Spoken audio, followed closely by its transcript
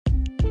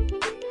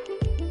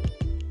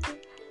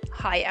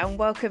Hi and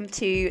welcome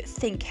to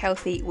Think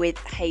Healthy with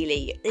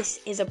Hayley.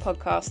 This is a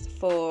podcast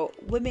for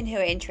women who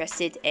are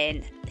interested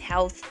in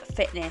health,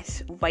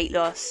 fitness, weight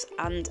loss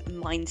and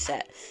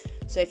mindset.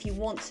 So if you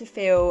want to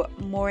feel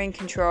more in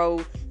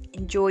control,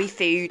 enjoy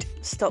food,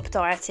 stop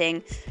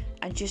dieting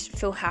and just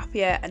feel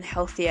happier and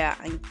healthier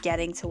and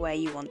getting to where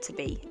you want to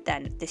be,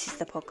 then this is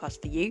the podcast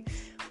for you.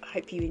 I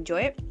hope you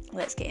enjoy it.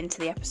 Let's get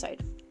into the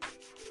episode.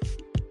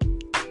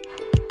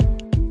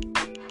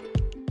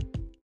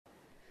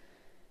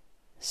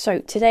 So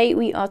today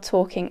we are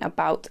talking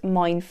about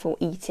mindful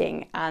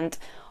eating, and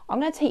I'm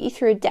going to take you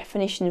through a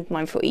definition of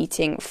mindful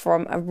eating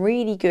from a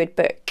really good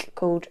book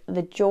called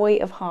The Joy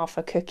of Half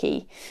a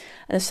Cookie.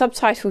 And the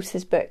subtitle to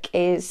this book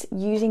is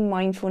Using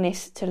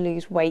Mindfulness to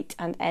Lose Weight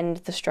and End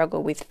the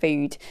Struggle with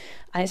Food.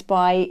 And it's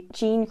by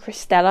Jean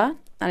Christella,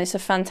 and it's a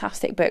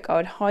fantastic book. I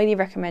would highly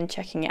recommend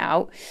checking it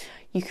out.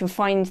 You can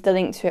find the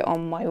link to it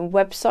on my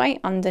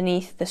website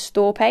underneath the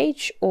store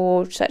page,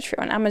 or search for it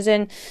on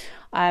Amazon.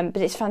 But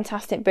it's a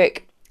fantastic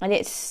book. And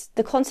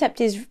the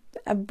concept is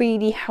a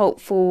really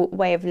helpful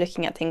way of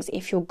looking at things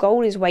if your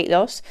goal is weight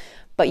loss,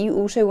 but you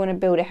also want to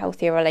build a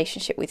healthier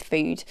relationship with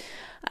food.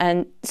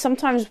 And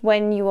sometimes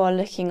when you are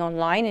looking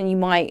online, and you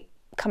might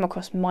come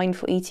across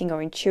mindful eating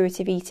or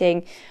intuitive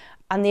eating,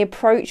 and the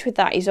approach with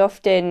that is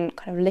often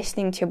kind of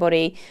listening to your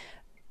body,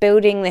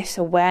 building this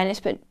awareness,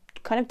 but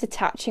kind of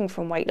detaching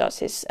from weight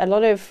loss. A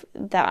lot of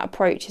that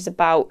approach is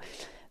about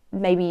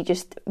maybe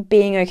just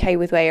being okay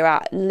with where you're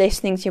at,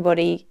 listening to your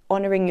body,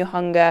 honouring your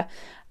hunger,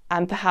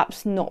 and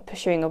perhaps not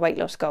pursuing a weight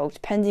loss goal,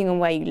 depending on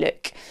where you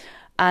look.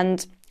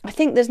 And I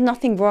think there's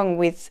nothing wrong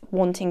with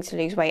wanting to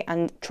lose weight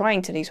and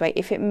trying to lose weight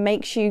if it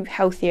makes you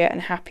healthier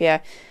and happier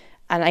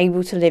and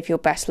able to live your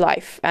best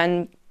life.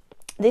 And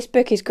this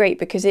book is great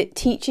because it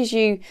teaches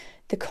you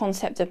the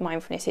concept of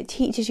mindfulness. It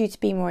teaches you to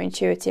be more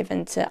intuitive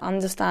and to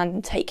understand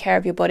and take care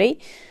of your body,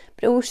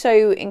 but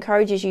also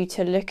encourages you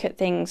to look at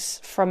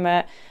things from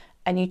a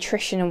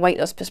nutrition and weight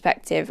loss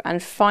perspective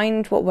and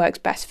find what works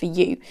best for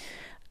you.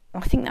 I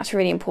think that's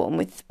really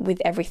important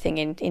with everything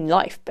in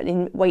life, but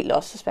in weight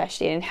loss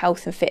especially, and in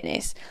health and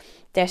fitness.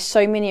 There's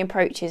so many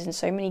approaches and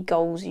so many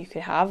goals you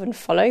could have and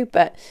follow,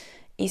 but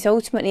it's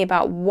ultimately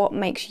about what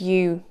makes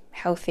you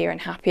healthier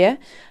and happier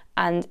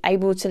and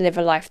able to live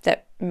a life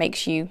that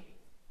makes you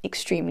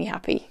extremely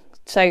happy.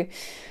 So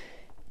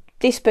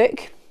this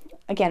book,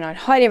 again, I'd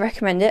highly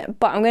recommend it,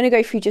 but I'm going to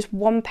go through just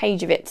one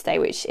page of it today,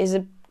 which is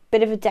a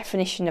bit of a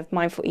definition of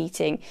mindful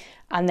eating,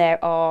 and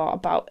there are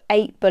about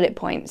 8 bullet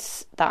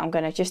points that I'm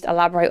going to just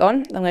elaborate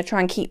on. I'm going to try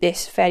and keep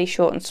this fairly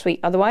short and sweet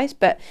otherwise,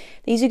 but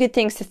these are good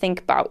things to think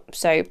about.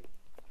 So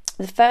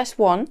the first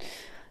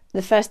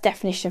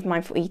definition of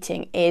mindful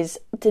eating is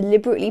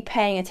deliberately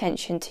paying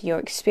attention to your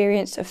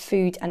experience of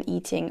food and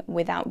eating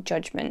without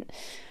judgment.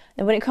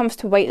 And when it comes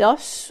to weight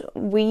loss,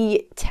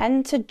 we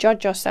tend to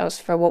judge ourselves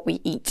for what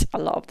we eat a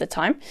lot of the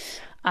time,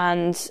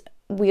 and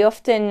we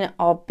often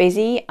are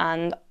busy,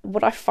 and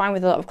what I find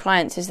with a lot of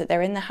clients is that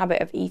they're in the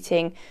habit of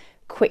eating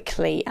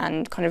quickly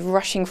and kind of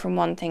rushing from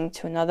one thing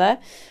to another.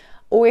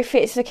 Or if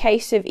it's a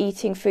case of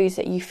eating foods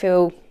that you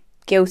feel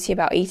guilty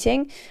about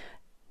eating,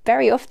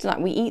 very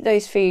often we eat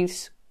those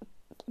foods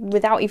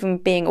without even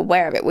being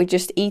aware of it. We're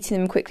just eating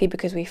them quickly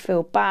because we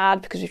feel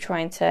bad, because we're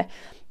trying to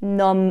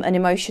numb an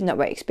emotion that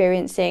we're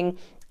experiencing.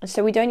 And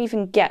so we don't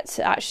even get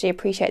to actually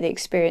appreciate the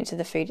experience of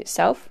the food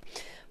itself.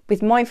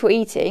 With mindful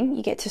eating,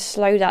 you get to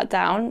slow that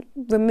down,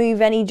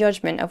 remove any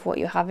judgment of what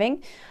you're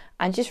having,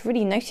 and just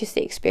really notice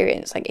the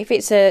experience. Like if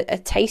it's a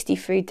tasty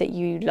food that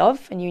you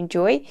love and you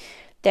enjoy,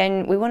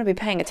 then we want to be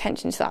paying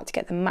attention to that to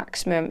get the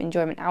maximum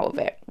enjoyment out of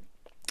it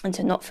and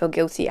to not feel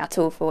guilty at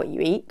all for what you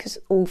eat, because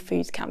all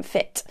foods can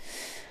fit.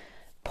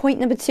 Point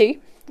number 2,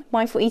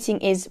 mindful eating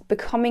is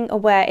becoming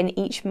aware in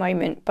each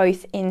moment,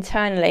 both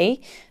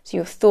internally, so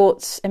your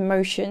thoughts,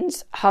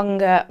 emotions,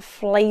 hunger,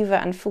 flavour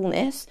and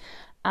fullness,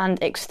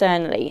 and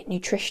externally,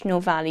 nutritional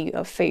value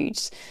of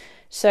foods.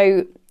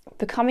 So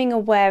becoming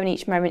aware in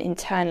each moment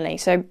internally.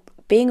 So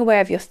being aware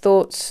of your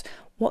thoughts.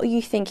 What are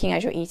you thinking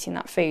as you're eating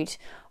that food?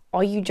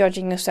 Are you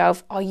judging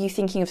yourself? Are you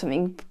thinking of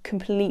something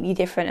completely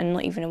different and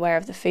not even aware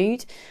of the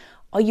food?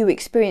 Are you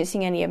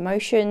experiencing any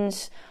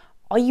emotions?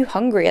 Are you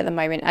hungry at the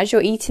moment? As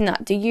you're eating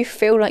that, do you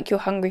feel like you're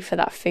hungry for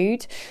that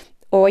food?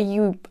 Or are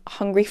you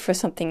hungry for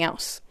something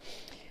else?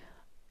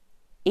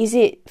 Is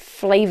it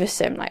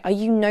flavoursome? Like, are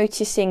you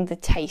noticing the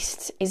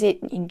taste? Is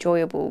it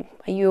enjoyable?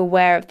 Are you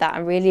aware of that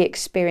and really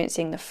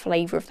experiencing the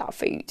flavour of that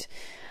food?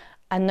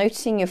 And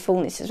noticing your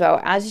fullness as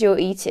well. As you're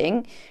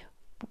eating,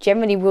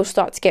 generally we'll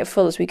start to get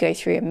full as we go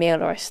through a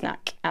meal or a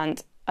snack.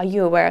 And are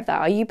you aware of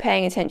that? Are you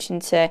paying attention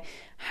to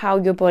how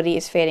your body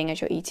is feeling as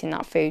you're eating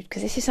that food?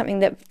 Because this is something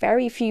that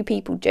very few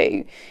people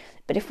do.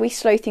 But if we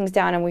slow things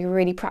down and we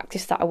really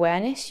practice that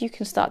awareness, you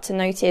can start to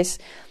notice,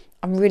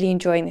 I'm really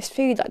enjoying this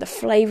food, like the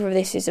flavour of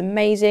this is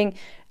amazing.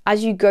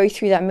 As you go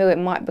through that meal, it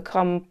might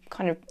become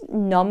kind of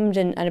numbed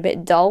and a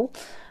bit dull.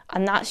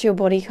 And that's your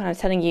body kind of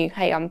telling you,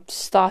 hey, I'm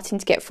starting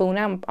to get full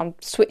now. I'm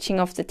switching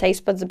off the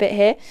taste buds a bit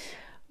here.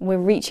 We're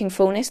reaching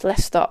fullness,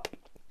 let's stop.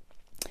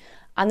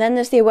 And then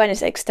there's the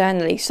awareness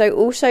externally. So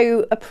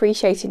also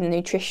appreciating the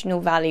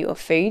nutritional value of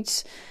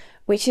foods,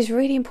 which is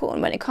really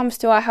important when it comes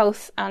to our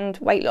health and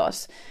weight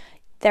loss.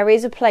 There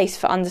is a place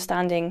for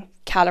understanding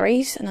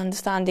calories and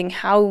understanding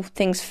how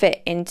things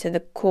fit into the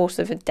course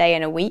of a day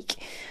and a week.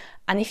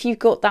 And if you've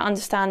got that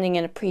understanding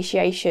and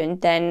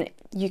appreciation, then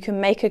you can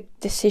make a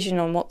decision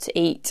on what to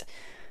eat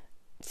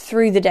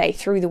through the day,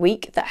 through the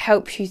week, that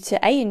helps you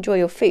to A, enjoy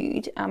your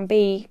food, and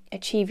B,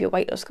 achieve your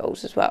weight loss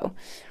goals as well.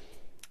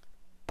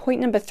 Point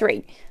number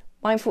 3,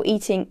 mindful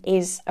eating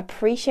is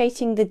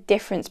appreciating the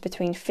difference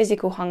between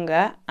physical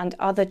hunger and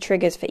other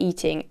triggers for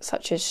eating,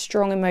 such as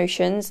strong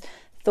emotions,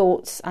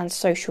 thoughts, and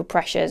social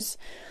pressures.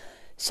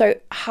 So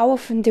how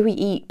often do we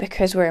eat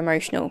because we're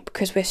emotional,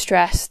 because we're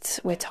stressed,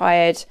 we're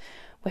tired,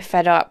 we're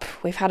fed up,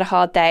 we've had a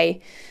hard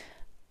day?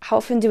 How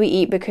often do we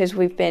eat because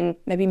we've been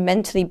maybe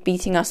mentally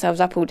beating ourselves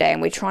up all day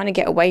and we're trying to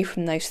get away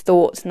from those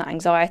thoughts and that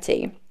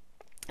anxiety?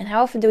 And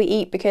how often do we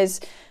eat because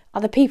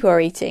other people are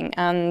eating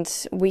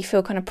and we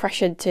feel kind of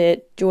pressured to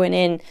join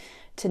in,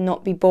 to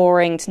not be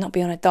boring, to not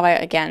be on a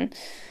diet again?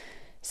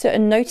 So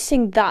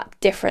noticing that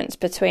difference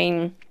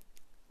between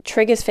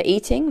triggers for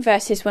eating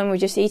versus when we're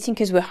just eating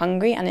because we're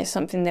hungry and it's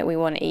something that we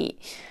want to eat.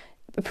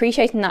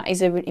 Appreciating that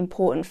is an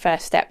important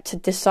first step to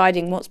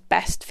deciding what's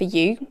best for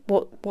you,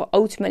 what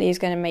ultimately is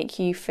going to make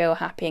you feel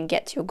happy and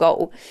get to your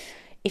goal.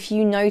 If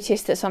you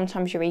notice that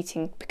sometimes you're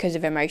eating because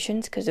of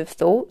emotions, because of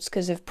thoughts,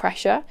 because of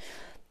pressure,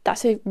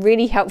 that's a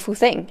really helpful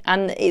thing,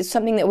 and it's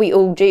something that we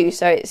all do.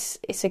 So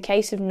it's a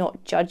case of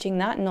not judging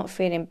that, not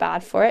feeling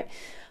bad for it,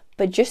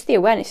 but just the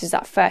awareness is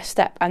that first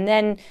step, and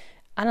then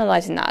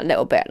analysing that a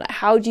little bit. Like,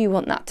 how do you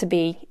want that to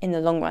be in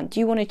the long run? Do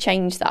you want to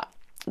change that?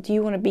 Do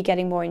you want to be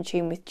getting more in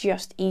tune with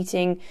just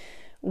eating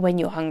when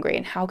you're hungry?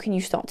 And how can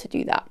you start to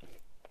do that?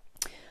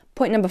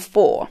 Point number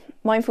 4,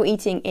 mindful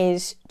eating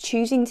is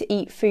choosing to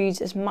eat foods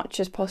as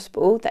much as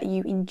possible that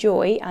you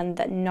enjoy and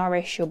that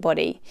nourish your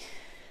body.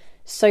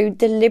 So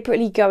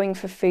deliberately going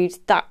for foods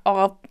that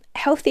are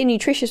healthy and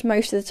nutritious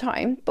most of the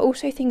time, but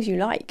also things you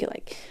like.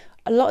 Like,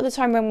 a lot of the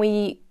time when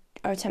we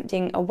are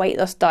attempting a weight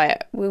loss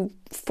diet, we'll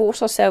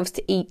force ourselves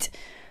to eat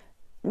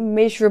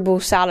miserable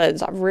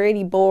salads, like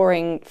really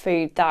boring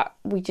food that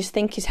we just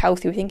think is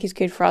healthy, we think is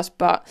good for us,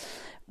 but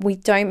we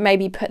don't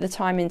maybe put the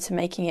time into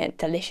making it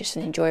delicious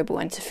and enjoyable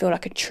and to feel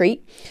like a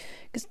treat.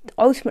 Because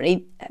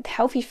ultimately,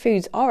 healthy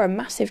foods are a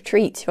massive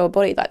treat to our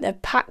body. Like, they're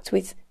packed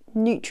with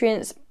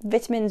nutrients,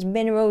 vitamins,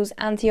 minerals,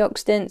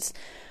 antioxidants,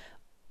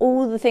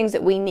 all the things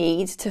that we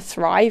need to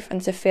thrive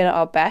and to feel at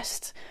our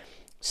best.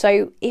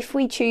 So if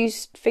we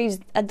choose foods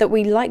that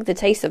we like the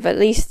taste of, at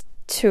least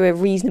to a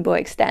reasonable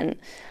extent,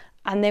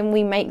 and then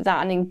we make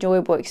that an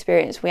enjoyable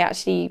experience, we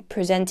actually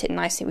present it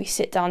nicely, we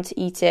sit down to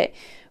eat it,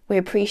 we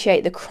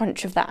appreciate the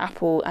crunch of that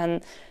apple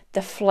and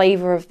the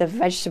flavour of the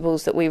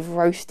vegetables that we've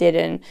roasted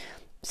and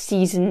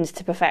seasoned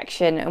to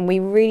perfection, and we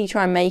really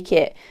try and make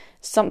it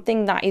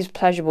something that is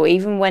pleasurable.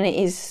 Even when it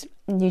is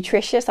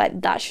nutritious,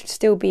 like, that should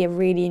still be a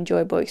really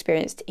enjoyable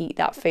experience to eat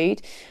that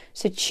food.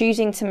 So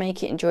choosing to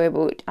make it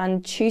enjoyable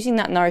and choosing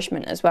that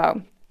nourishment as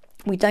well.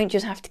 We don't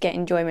just have to get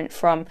enjoyment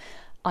from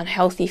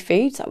unhealthy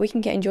foods, like, we can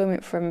get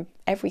enjoyment from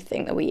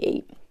everything that we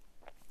eat.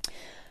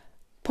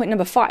 Point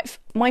number 5,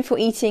 mindful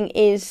eating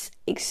is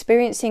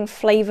experiencing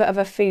flavour of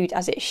a food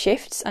as it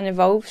shifts and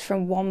evolves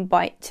from one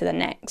bite to the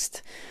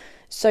next.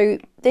 So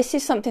this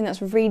is something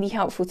that's really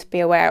helpful to be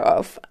aware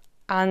of,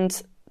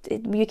 and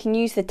you can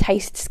use the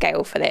taste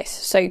scale for this.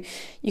 So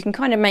you can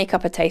kind of make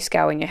up a taste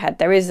scale in your head.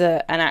 There is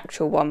an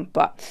actual one,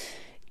 but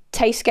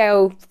taste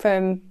scale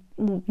from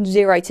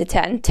 0 to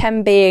 10,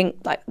 10 being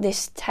like,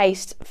 this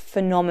tastes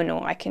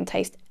phenomenal, I can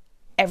taste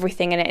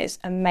everything in it, it's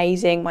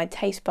amazing, my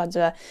taste buds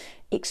are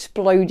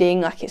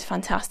exploding, like, it's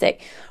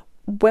fantastic.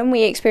 When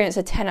we experience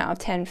a 10 out of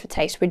 10 for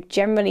taste, we're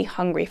generally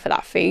hungry for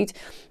that food.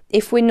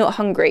 If we're not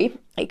hungry,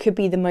 it could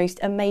be the most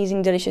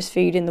amazing, delicious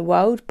food in the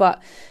world,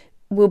 but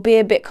we'll be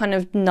a bit kind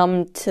of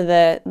numb to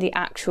the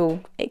actual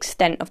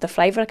extent of the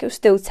flavour. Like, it'll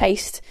still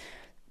taste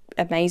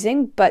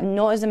amazing, but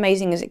not as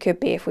amazing as it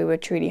could be if we were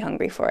truly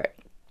hungry for it.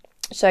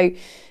 So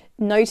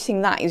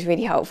noticing that is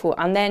really helpful,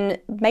 and then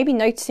maybe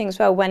noticing as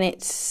well when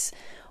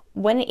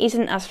it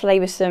isn't as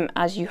flavoursome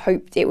as you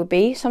hoped it would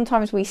be.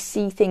 Sometimes we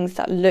see things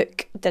that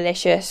look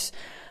delicious,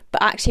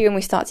 but actually when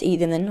we start to eat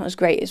them, they're not as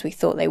great as we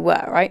thought they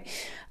were, right?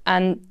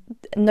 And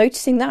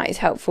noticing that is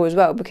helpful as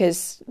well,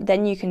 because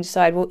then you can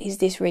decide, well, is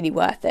this really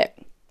worth it?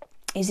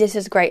 Is this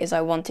as great as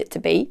I want it to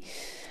be?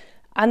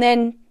 And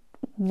then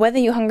whether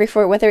you're hungry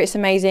for it, whether it's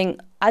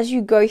amazing, as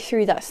you go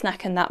through that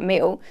snack and that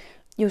meal,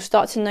 you'll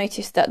start to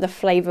notice that the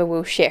flavour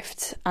will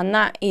shift. And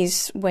that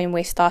is when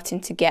we're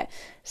starting to get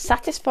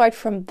satisfied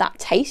from that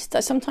taste.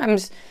 That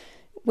sometimes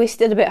we're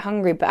still a bit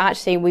hungry, but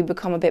actually we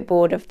become a bit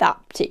bored of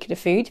that particular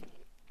food.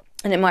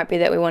 And it might be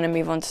that we want to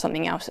move on to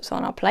something else that's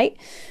on our plate.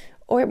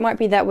 Or it might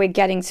be that we're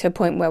getting to a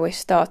point where we're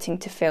starting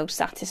to feel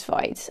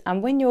satisfied.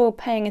 And when you're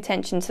paying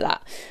attention to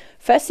that,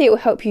 firstly, it will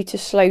help you to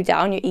slow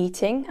down your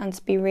eating and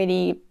to be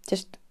really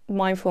just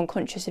mindful and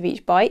conscious of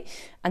each bite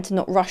and to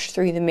not rush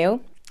through the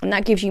meal. And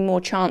that gives you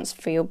more chance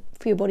for your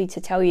body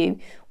to tell you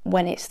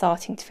when it's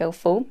starting to feel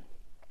full.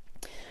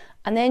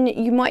 And then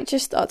you might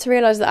just start to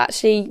realise that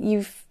actually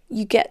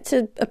you get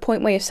to a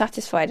point where you're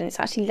satisfied and it's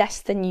actually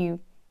less than you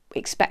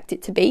expect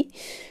it to be.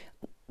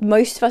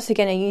 Most of us,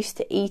 again, are used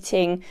to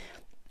eating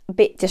a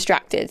bit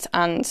distracted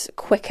and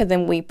quicker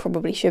than we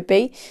probably should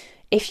be.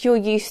 If you're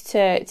used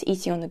to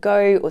eating on the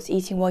go, or to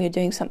eating while you're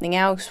doing something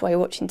else, while you're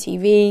watching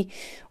TV,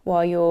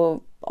 while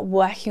you're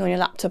working on your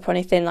laptop or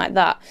anything like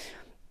that,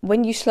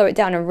 when you slow it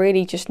down and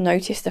really just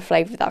notice the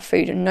flavour of that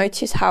food and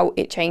notice how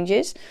it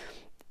changes,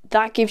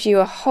 that gives you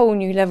a whole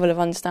new level of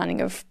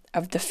understanding of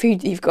the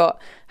food that you've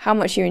got, how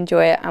much you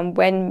enjoy it, and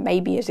when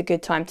maybe is a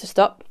good time to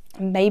stop.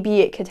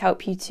 Maybe it could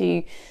help you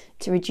to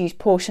reduce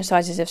portion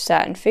sizes of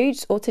certain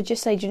foods, or to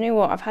just say, do you know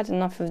what, I've had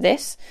enough of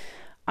this,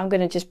 I'm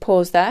going to just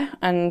pause there.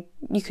 And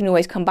you can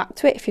always come back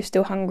to it if you're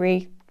still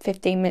hungry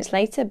 15 minutes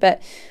later.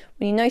 But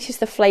when you notice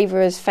the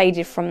flavour has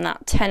faded from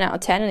that 10 out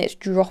of 10 and it's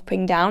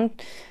dropping down,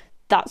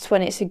 that's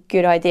when it's a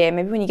good idea,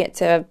 maybe when you get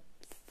to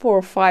 4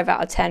 or 5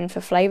 out of 10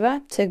 for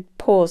flavour, to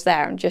pause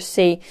there and just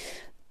see,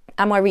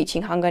 am I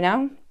reaching hunger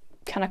now?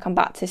 Can I come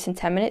back to this in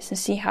 10 minutes, and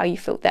see how you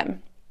feel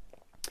then?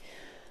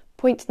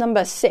 Point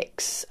number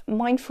 6,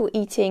 mindful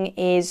eating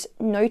is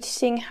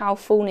noticing how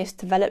fullness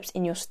develops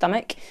in your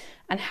stomach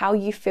and how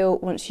you feel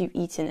once you've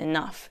eaten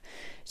enough.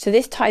 So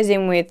this ties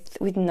in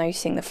with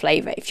noticing the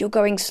flavour. If you're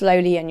going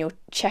slowly and you're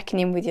checking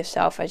in with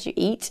yourself as you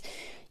eat,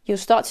 you'll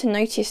start to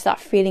notice that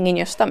feeling in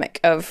your stomach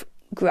of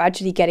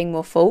gradually getting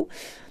more full.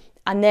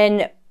 And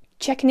then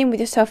checking in with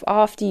yourself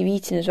after you've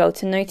eaten as well,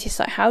 to notice,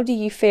 like, how do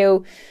you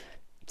feel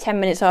 10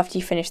 minutes after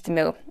you finish the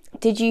meal?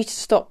 Did you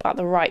stop at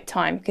the right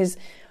time? Because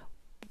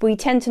we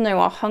tend to know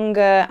our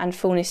hunger and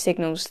fullness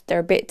signals, they're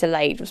a bit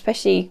delayed,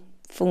 especially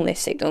fullness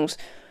signals.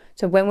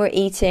 So when we're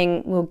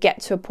eating, we'll get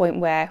to a point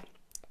where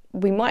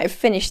we might have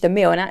finished the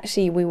meal and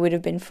actually we would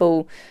have been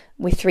full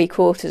with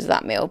 3/4 of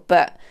that meal.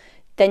 But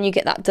then you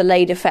get that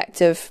delayed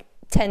effect of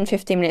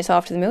 10-15 minutes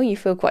after the meal, you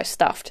feel quite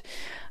stuffed.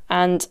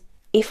 And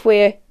if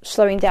we're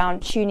slowing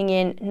down, tuning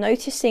in,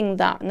 noticing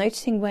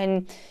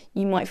when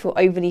you might feel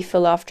overly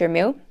full after a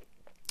meal,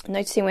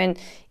 noticing when,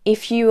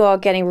 if you are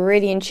getting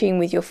really in tune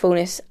with your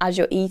fullness as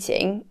you're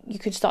eating, you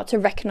could start to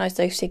recognise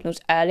those signals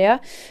earlier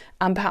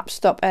and perhaps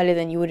stop earlier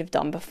than you would have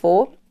done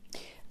before.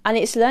 And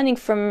it's learning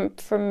from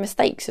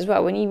mistakes as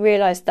well. When you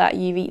realise that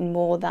you've eaten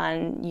more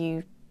than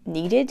you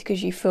needed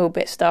because you feel a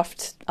bit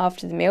stuffed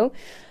after the meal,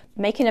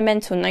 making a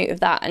mental note of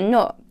that and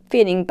not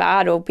feeling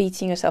bad or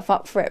beating yourself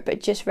up for it, but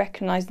just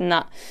recognising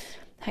that,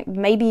 like,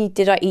 maybe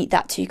did I eat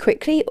that too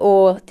quickly,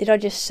 or did I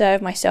just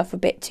serve myself a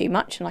bit too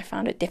much and I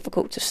found it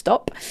difficult to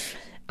stop?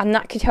 And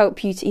that could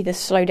help you to either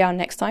slow down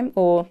next time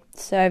or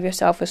serve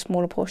yourself a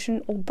smaller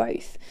portion, or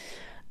both.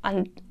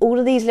 And all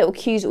of these little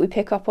cues that we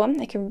pick up on,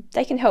 they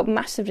can help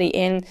massively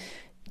in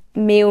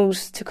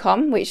meals to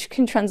come, which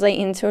can translate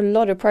into a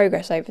lot of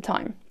progress over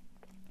time.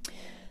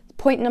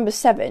 Point number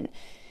 7,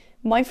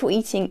 mindful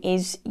eating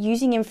is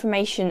using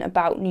information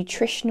about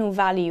nutritional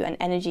value and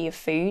energy of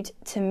food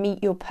to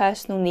meet your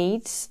personal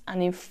needs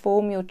and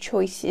inform your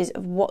choices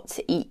of what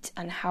to eat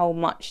and how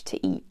much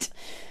to eat.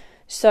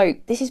 So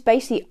this is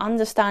basically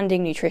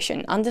understanding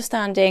nutrition,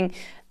 understanding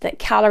that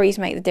calories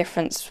make the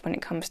difference when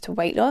it comes to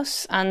weight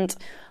loss, and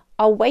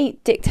our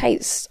weight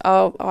dictates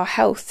our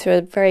health to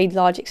a very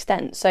large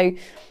extent. So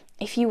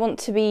if you want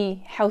to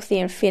be healthy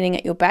and feeling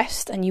at your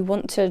best, and you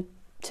want to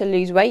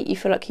lose weight, you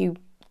feel like you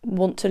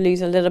want to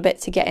lose a little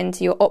bit to get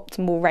into your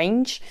optimal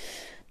range,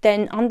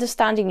 then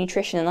understanding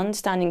nutrition and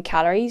understanding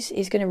calories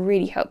is going to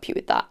really help you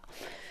with that.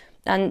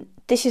 And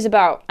this is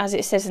about, as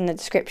it says in the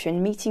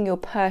description, meeting your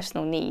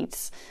personal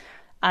needs.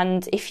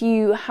 And if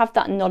you have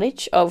that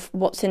knowledge of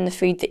what's in the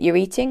food that you're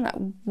eating, like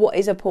what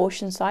is a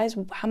portion size,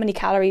 how many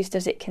calories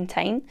does it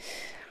contain,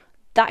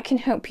 that can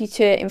help you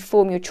to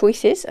inform your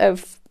choices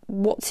of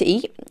what to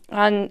eat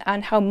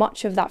and how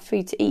much of that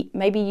food to eat.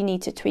 Maybe you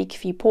need to tweak a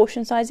few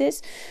portion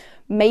sizes.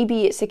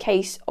 Maybe it's a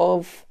case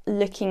of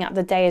looking at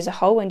the day as a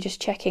whole and just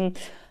checking,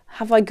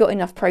 have I got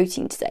enough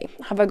protein today?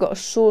 Have I got a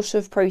source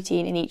of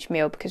protein in each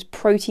meal? Because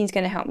protein is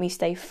going to help me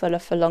stay fuller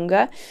for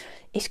longer.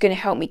 It's going to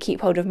help me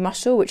keep hold of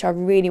muscle, which I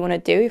really want to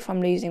do if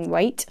I'm losing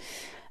weight.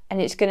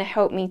 And it's going to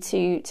help me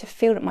to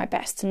feel at my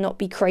best, to not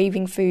be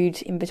craving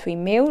food in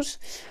between meals.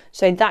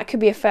 So that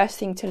could be a first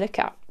thing to look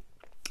at.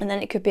 And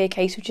then it could be a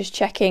case of just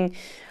checking,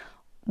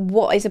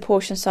 what is a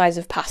portion size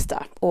of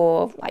pasta?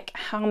 Or like,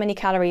 how many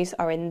calories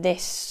are in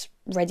this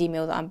ready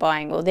meal that I'm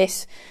buying? Or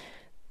this,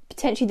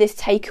 potentially this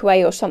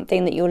takeaway or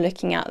something that you're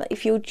looking at.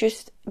 If you're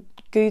just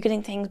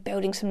Googling things,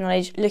 building some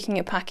knowledge, looking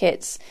at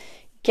packets,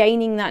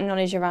 gaining that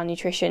knowledge around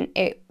nutrition,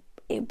 it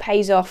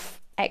pays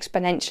off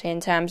exponentially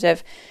in terms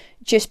of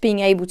just being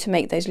able to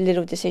make those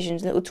little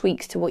decisions, little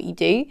tweaks to what you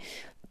do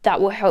that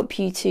will help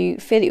you to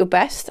feel at your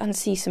best and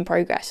see some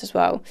progress as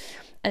well.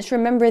 And it's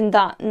remembering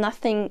that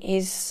nothing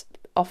is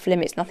off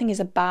limits, nothing is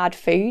a bad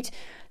food,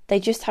 they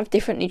just have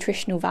different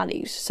nutritional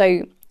values.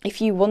 So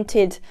if you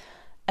wanted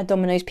a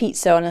Domino's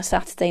pizza on a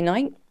Saturday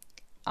night,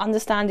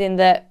 understanding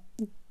that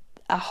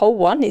a whole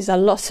one is a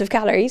lot of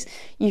calories.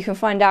 You can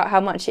find out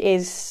how much it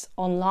is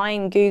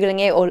online, Googling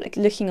it, or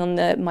looking on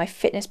the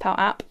MyFitnessPal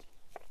app.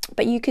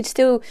 But you could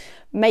still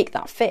make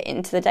that fit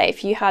into the day.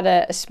 If you had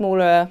a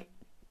smaller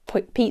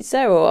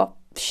pizza or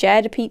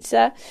shared a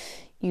pizza,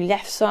 you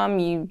left some,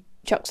 you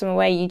chuck some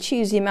away, you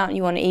choose the amount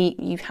you want to eat,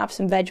 you have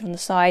some veg on the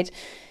side.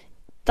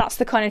 That's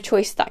the kind of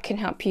choice that can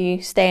help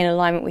you stay in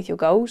alignment with your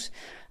goals.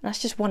 And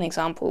that's just one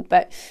example.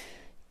 But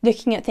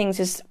looking at things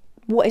as,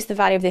 what is the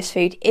value of this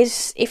food?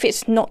 If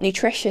it's not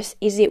nutritious,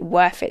 is it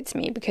worth it to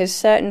me? Because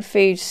certain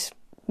foods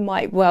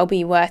might well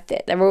be worth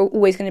it. There are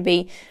always going to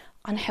be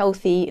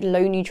unhealthy,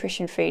 low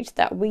nutrition foods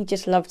that we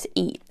just love to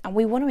eat, and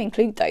we want to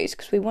include those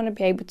because we want to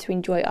be able to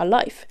enjoy our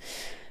life.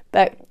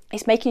 But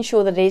it's making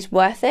sure that it is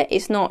worth it.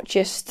 It's not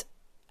just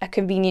a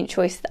convenient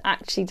choice that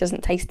actually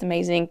doesn't taste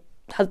amazing,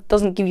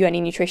 doesn't give you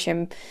any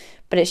nutrition,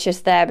 but it's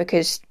just there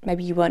because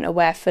maybe you weren't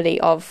aware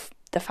fully of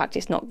the fact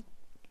it's not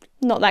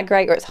that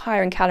great, or it's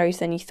higher in calories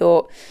than you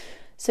thought.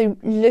 So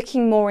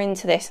looking more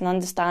into this and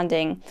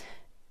understanding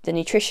the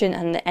nutrition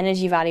and the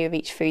energy value of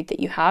each food that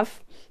you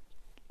have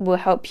will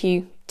help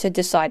you to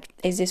decide,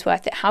 is this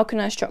worth it? How can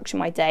I structure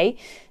my day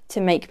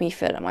to make me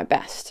feel at my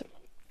best?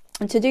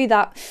 And to do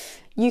that,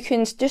 you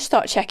can just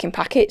start checking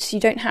packets. You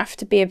don't have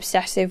to be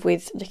obsessive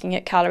with looking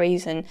at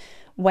calories and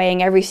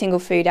weighing every single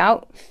food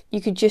out.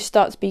 You could just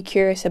start to be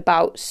curious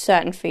about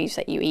certain foods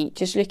that you eat,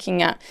 just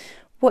looking at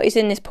what is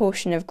in this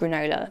portion of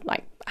granola,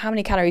 like how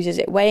many calories is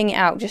it, weighing it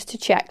out just to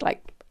check,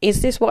 like,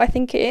 is this what I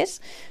think it is?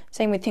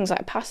 Same with things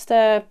like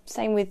pasta,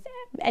 same with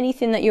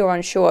anything that you're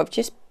unsure of,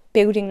 just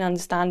building an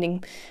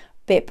understanding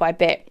bit by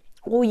bit.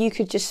 Or you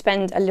could just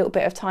spend a little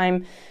bit of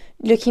time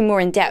looking more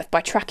in depth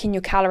by tracking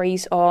your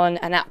calories on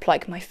an app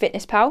like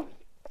MyFitnessPal,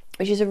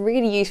 which is a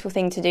really useful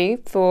thing to do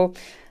for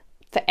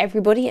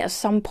everybody at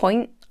some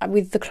point.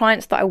 With the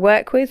clients that I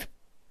work with,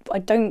 I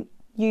don't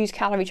use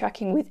calorie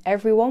tracking with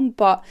everyone,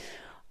 but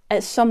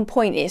at some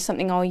point it's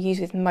something I'll use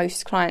with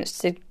most clients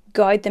to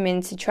guide them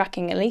into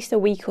tracking at least a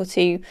week or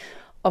two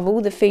of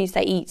all the foods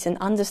they eat and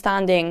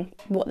understanding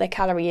what their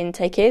calorie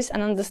intake is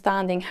and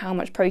understanding how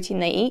much protein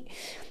they eat,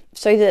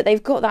 so that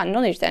they've got that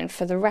knowledge then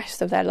for the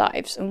rest of their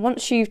lives. And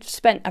once you've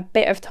spent a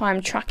bit of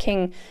time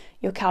tracking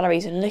your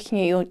calories and looking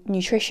at your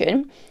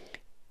nutrition,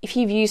 if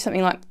you've used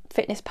something like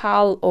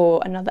FitnessPal or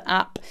another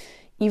app,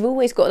 you've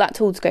always got that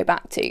tool to go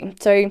back to.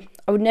 So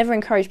I would never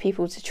encourage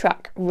people to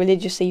track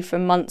religiously for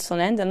months on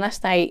end unless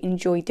they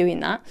enjoy doing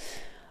that.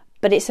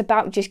 But it's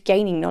about just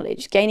gaining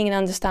knowledge, gaining an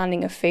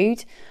understanding of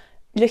food,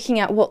 looking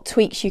at what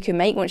tweaks you can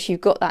make once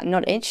you've got that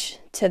knowledge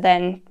to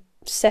then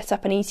set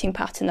up an eating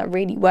pattern that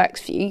really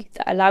works for you,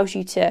 that allows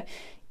you to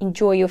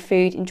enjoy your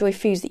food, enjoy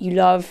foods that you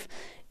love,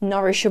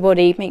 nourish your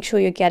body, make sure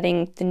you're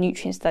getting the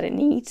nutrients that it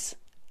needs,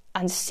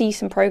 and see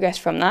some progress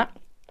from that.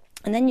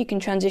 And then you can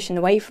transition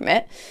away from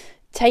it,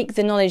 take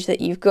the knowledge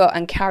that you've got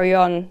and carry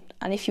on.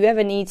 And if you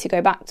ever need to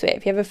go back to it,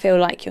 if you ever feel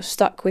like you're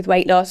stuck with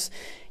weight loss,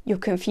 you're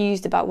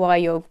confused about why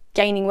you're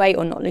gaining weight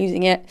or not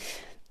losing it,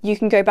 you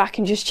can go back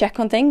and just check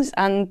on things.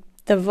 And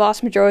the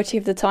vast majority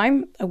of the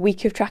time, a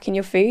week of tracking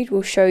your food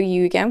will show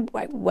you again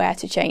where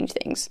to change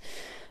things.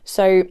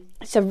 So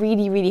it's a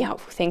really, really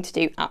helpful thing to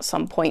do at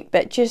some point.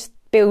 But just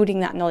building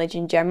that knowledge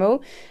in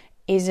general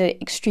is an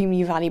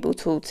extremely valuable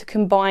tool to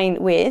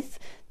combine with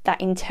that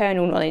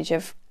internal knowledge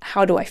of,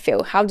 how do I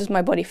feel? How does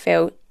my body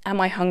feel? Am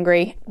I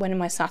hungry? When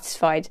am I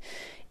satisfied?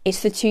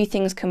 It's the two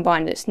things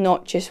combined. It's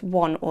not just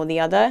one or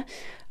the other.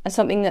 And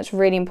something that's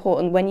really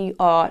important when you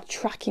are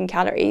tracking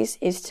calories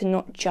is to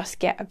not just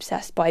get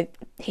obsessed by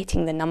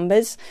hitting the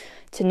numbers,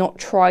 to not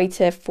try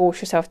to force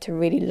yourself to a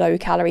really low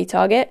calorie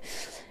target,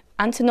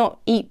 and to not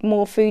eat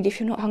more food if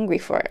you're not hungry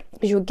for it,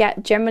 because you'll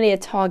get generally a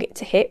target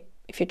to hit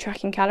if you're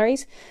tracking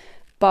calories.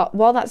 But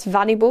while that's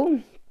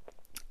valuable,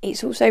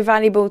 it's also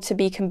valuable to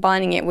be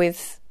combining it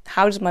with,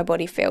 how does my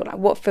body feel? Like,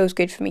 what feels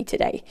good for me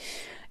today?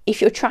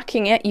 If you're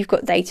tracking it, you've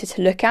got data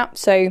to look at,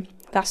 so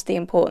that's the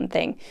important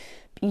thing.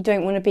 You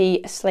don't want to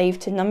be a slave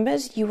to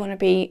numbers. You want to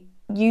be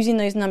using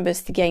those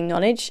numbers to gain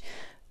knowledge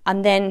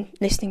and then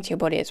listening to your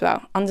body as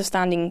well,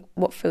 understanding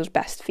what feels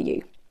best for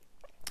you.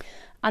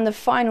 And the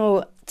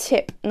final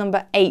tip,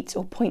 number 8,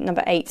 or point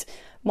number 8,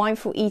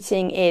 mindful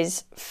eating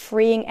is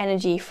freeing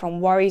energy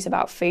from worries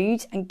about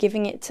food and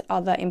giving it to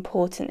other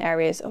important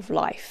areas of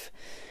life.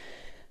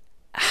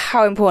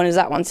 How important is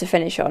that one to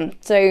finish on?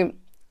 So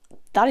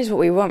that is what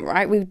we want,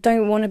 right? We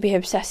don't want to be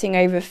obsessing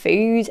over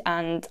food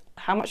and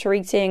how much we're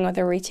eating,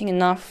 whether we're eating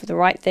enough, the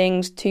right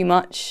things, too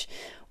much.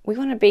 We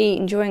want to be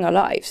enjoying our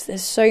lives.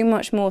 There's so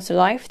much more to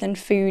life than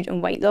food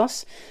and weight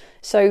loss.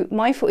 So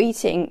mindful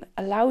eating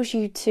allows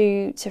you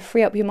to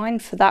free up your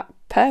mind for that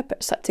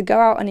purpose, like to go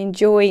out and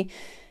enjoy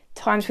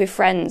times with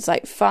friends,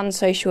 like fun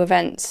social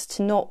events,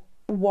 to not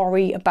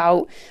worry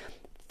about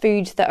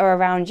foods that are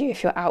around you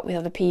if you're out with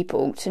other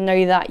people, to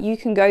know that you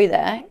can go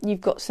there,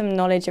 you've got some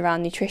knowledge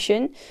around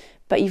nutrition,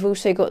 but you've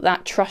also got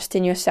that trust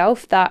in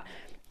yourself that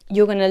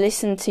you're going to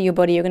listen to your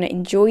body, you're going to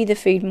enjoy the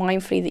food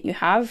mindfully that you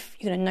have,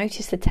 you're going to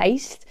notice the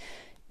taste,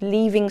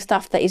 leaving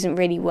stuff that isn't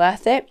really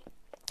worth it.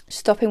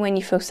 stopping when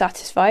you feel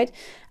satisfied,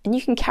 and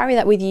you can carry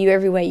that with you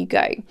everywhere you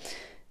go.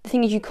 The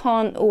thing is, you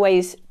can't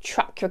always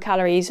track your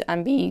calories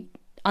and be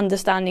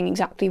understanding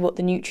exactly what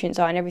the nutrients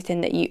are and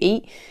everything that you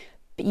eat,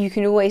 but you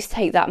can always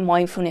take that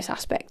mindfulness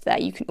aspect there.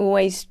 You can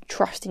always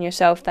trust in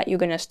yourself that you're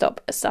going to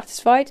stop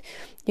satisfied,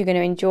 you're going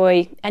to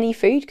enjoy any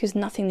food because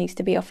nothing needs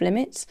to be off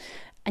limits,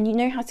 and you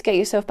know how to get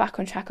yourself back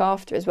on track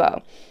after as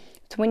well.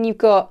 So when you've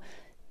got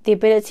the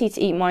ability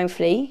to eat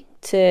mindfully,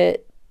 to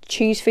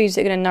choose foods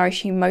that are going to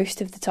nourish you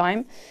most of the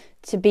time,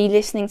 to be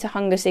listening to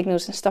hunger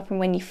signals and stopping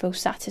when you feel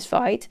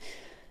satisfied,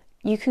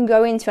 you can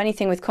go into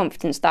anything with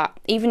confidence that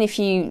even if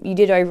you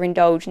did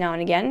overindulge now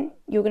and again,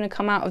 you're going to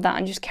come out of that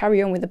and just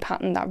carry on with a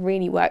pattern that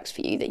really works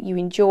for you, that you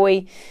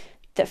enjoy,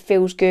 that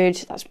feels good,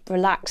 that's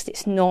relaxed,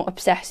 it's not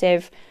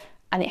obsessive,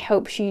 and it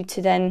helps you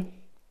to then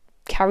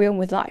carry on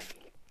with life.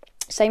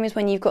 Same as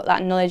when you've got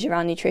that knowledge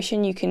around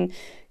nutrition, you can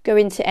go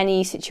into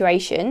any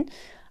situation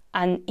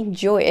and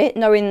enjoy it,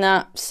 knowing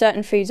that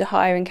certain foods are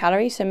higher in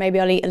calories, so maybe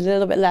I'll eat a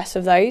little bit less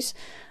of those.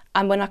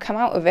 And when I come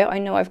out of it, I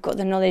know I've got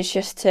the knowledge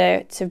just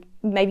to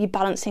maybe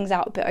balance things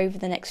out a bit over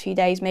the next few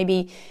days,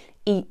 maybe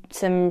eat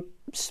some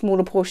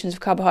smaller portions of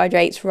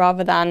carbohydrates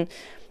rather than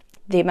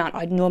the amount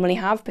I'd normally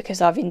have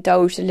because I've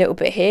indulged a little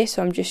bit here.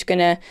 So I'm just going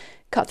to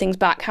cut things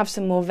back, have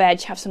some more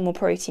veg, have some more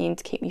protein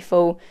to keep me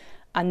full,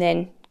 and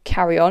then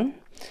carry on.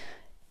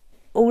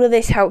 All of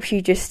this helps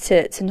you just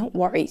to not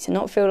worry, to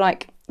not feel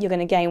like you're going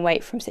to gain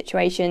weight from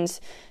situations,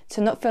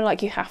 to not feel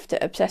like you have to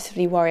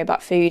obsessively worry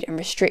about food and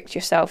restrict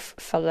yourself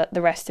for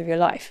the rest of your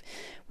life.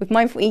 With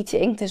mindful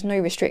eating, there's no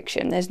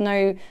restriction. There's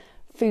no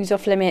foods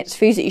off limits,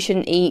 foods that you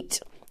shouldn't eat.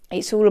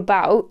 It's all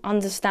about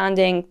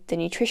understanding the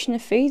nutrition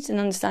of foods and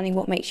understanding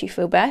what makes you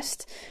feel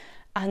best,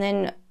 and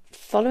then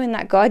following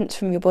that guidance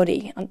from your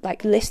body,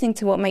 like listening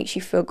to what makes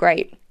you feel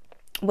great.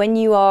 When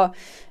you are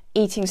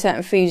eating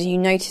certain foods, you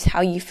notice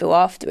how you feel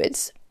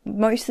afterwards.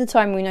 Most of the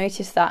time we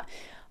notice that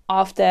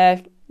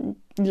after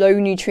low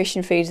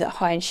nutrition foods that are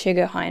high in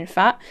sugar, high in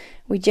fat,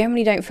 we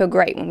generally don't feel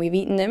great when we've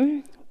eaten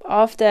them.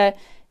 After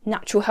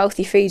natural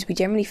healthy foods, we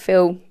generally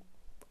feel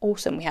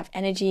awesome. We have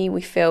energy,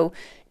 we feel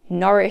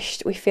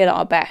nourished, we feel at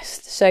our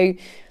best. So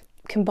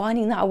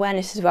combining that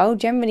awareness as well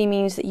generally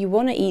means that you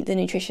want to eat the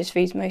nutritious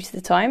foods most of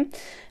the time,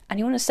 and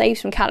you want to save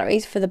some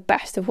calories for the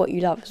best of what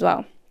you love as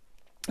well.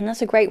 And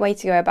that's a great way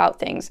to go about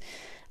things.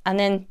 And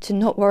then to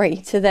not worry,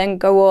 to then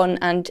go on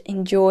and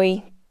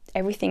enjoy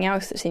everything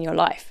else that's in your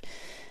life.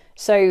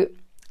 So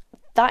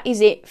that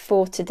is it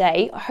for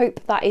today. I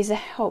hope that is a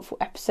helpful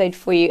episode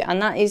for you,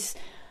 and that is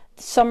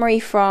the summary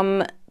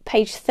from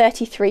page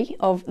 33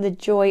 of The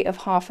Joy of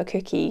Half a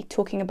Cookie,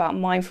 talking about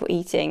mindful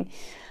eating.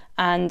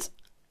 And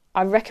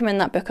I recommend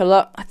that book a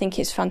lot. I think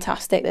it's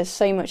fantastic. There's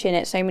so much in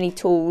it, so many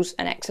tools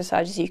and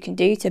exercises you can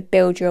do to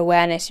build your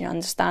awareness and your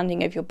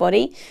understanding of your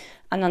body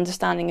and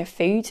understanding of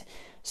food.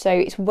 So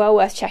it's well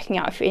worth checking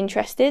out if you're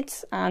interested.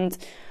 And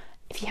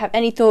if you have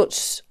any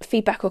thoughts,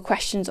 feedback or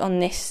questions on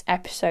this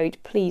episode,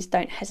 please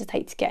don't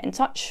hesitate to get in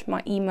touch.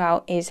 My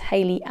email is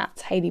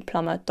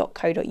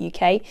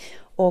hayley@hayleyplummer.co.uk,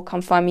 or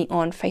come find me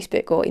on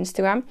Facebook or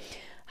Instagram.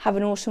 Have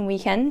an awesome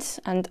weekend,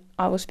 and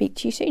I will speak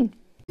to you soon.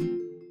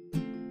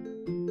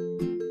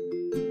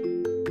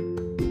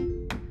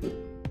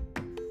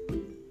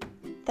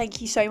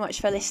 Thank you so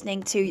much for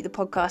listening to the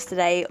podcast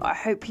today. I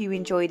hope you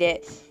enjoyed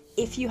it.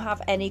 If you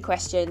have any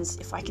questions,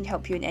 if I can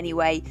help you in any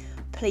way,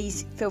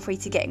 please feel free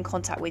to get in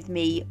contact with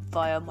me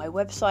via my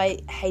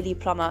website,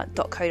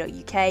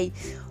 hayleyplummer.co.uk,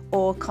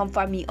 or come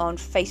find me on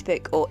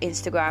Facebook or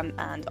Instagram,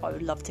 and I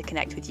would love to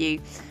connect with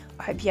you.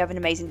 I hope you have an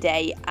amazing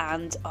day,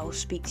 and I'll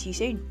speak to you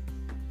soon.